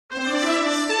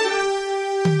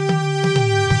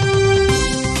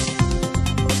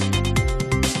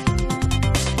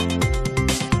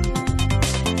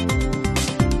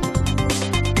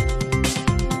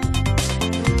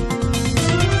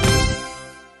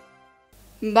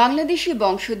বাংলাদেশি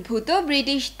বংশোদ্ভূত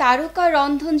ব্রিটিশ তারকা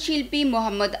রন্ধনশিল্পী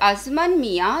মোহাম্মদ আজমান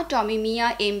মিয়া টমি মিয়া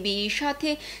এমবিইর সাথে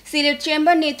সিলেট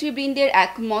চেম্বার নেতৃবৃন্দের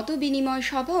এক মতবিনিময়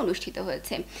সভা অনুষ্ঠিত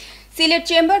হয়েছে। সিলেট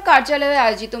চেম্বার কার্যালয়ে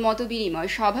আয়োজিত মতবিনিময়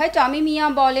সভায় টমি মিয়া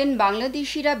বলেন,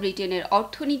 বাংলাদেশিরা ব্রিটেনের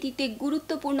অর্থনীতিতে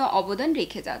গুরুত্বপূর্ণ অবদান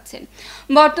রেখে যাচ্ছেন।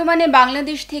 বর্তমানে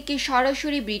বাংলাদেশ থেকে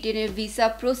সরাসরি ব্রিটেনের ভিসা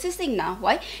প্রসেসিং না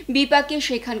হওয়ায় বিপাকে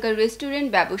সেখানকার রেস্টুরেন্ট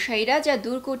ব্যবসায়ীরা, যা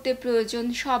দূর করতে প্রয়োজন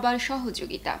সবার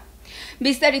সহযোগিতা।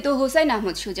 বিস্তারিত হোসাইন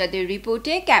আহমদ সুজাদের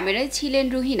রিপোর্টে, ক্যামেরায় ছিলেন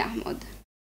রুহিন আহমদ।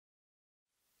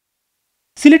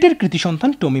 সিলেটের কৃতি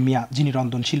সন্তান টমি মিয়া, যিনি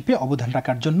রন্ধনশিল্পে অবদান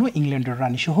রাখার জন্য ইংল্যান্ডের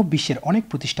রানী সহ বিশ্বের অনেক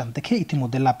প্রতিষ্ঠান থেকে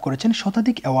ইতিমধ্যে লাভ করেছেন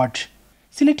শতাধিক অ্যাওয়ার্ড।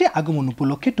 সিলেটে আগমন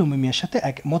উপলক্ষে টমি মিয়ার সাথে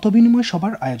এক মতবিনিময়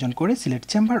সভার আয়োজন করে সিলেট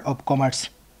চেম্বার অব কমার্স।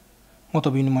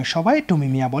 মতবিনিময় সভায় টমি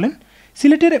মিয়া বলেন,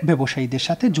 সিলেটের ব্যবসায়ীদের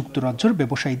সাথে যুক্তরাজ্যের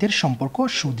ব্যবসায়ীদের সম্পর্ক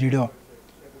সুদৃঢ়।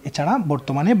 এছাড়া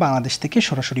বর্তমানে বাংলাদেশ থেকে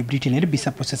সরাসরি ব্রিটেনের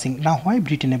ভিসা প্রসেসিং না হওয়ায়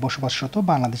ব্রিটেনে বসবাসরত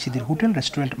বাংলাদেশিদের হোটেল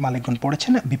রেস্টুরেন্ট মালিকগণ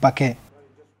পড়েছেন বিপাকে।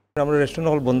 আমরা রেস্টুরেন্ট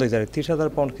হল বন্ধ হয়ে যায়, 30,000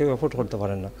 পাউন্ড কেউ এফোর্ড করতে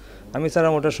পারেন না। আমি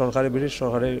চাইলাম ওটা সরকারি, ব্রিটিশ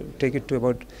সরকারে take it to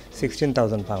about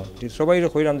 16,000 pound. সবাই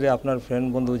কইলাম যে আপনার ফ্রেন্ড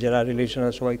বন্ধু যারা রিলেশন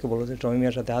আছে সবাইকে বলো যে টমি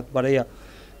মিয়ার সাথে হাত বাড়াইয়া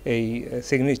এই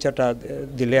সিগনেচারটা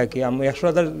দিলে আর কি আমি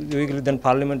 100,000 দেন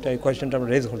পার্লামেন্ট এই কোয়েশ্চেনটা আমরা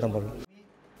রেজ করতাম পারবো।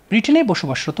 ব্রিটেনে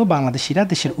বসবাসরত বাংলাদেশিরা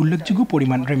দেশের উল্লেখযোগ্য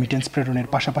পরিমাণ রেমিটেন্স প্রেরণের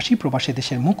পাশাপাশি প্রবাসী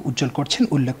দেশের মুখ উজ্জ্বল করছেন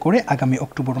উল্লেখ করে আগামী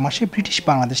অক্টোবর মাসে British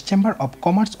Bangladesh chamber of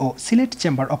commerce O Sylhet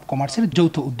chamber of কমার্সের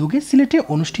যৌথ উদ্যোগে সিলেটে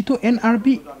অনুষ্ঠিত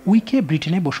এনআরবি উইকে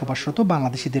ব্রিটেনে বসবাসরত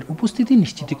বাংলাদেশিদের উপস্থিতি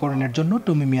নিশ্চিতকরণের জন্য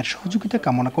টমি মিয়ার সহযোগিতা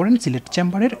কামনা করেন সিলেট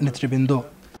চেম্বারের নেতৃবৃন্দ।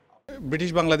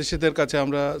 ব্রিটিশ বাংলাদেশিদের কাছে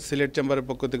আমরা সিলেট চেম্বারের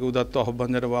পক্ষ থেকে উদাত্ত আহ্বান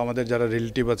জানাবো, আমাদের যারা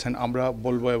রিলেটিভ আছেন আমরা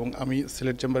বলবো, এবং আমি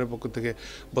সিলেট চেম্বারের পক্ষ থেকে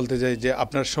বলতে চাই যে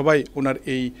আপনারা সবাই ওনার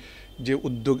এই যে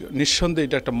উদ্যোগ, নিঃসন্দেহে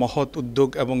এটা একটা মহৎ উদ্যোগ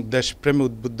এবং দেশপ্রেমে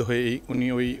উদ্বুদ্ধ হয়ে উনি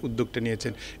ওই উদ্যোগটা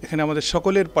নিয়েছেন। এখানে আমাদের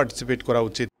সকলের পার্টিসিপেট করা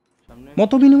উচিত।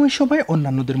 মতবিনিময় সভায়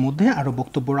অন্যান্যদের মধ্যে আরও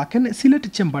বক্তব্য রাখেন সিলেট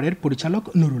চেম্বারের পরিচালক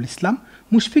নুরুল ইসলাম,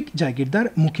 মুশফিক জাগিরদার,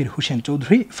 মুকির হোসেন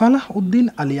চৌধুরী, ফালাহ উদ্দিন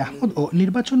আলী আহমদ ও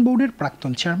নির্বাচন বোর্ডের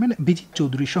প্রাক্তন চেয়ারম্যান বিজিত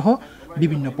চৌধুরী সহ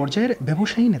বিভিন্ন পর্যায়ের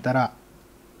ব্যবসায়ী নেতারা।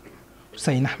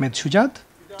 Hussain Ahmed Sujad,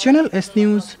 channel S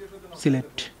news,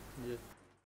 Sylhet.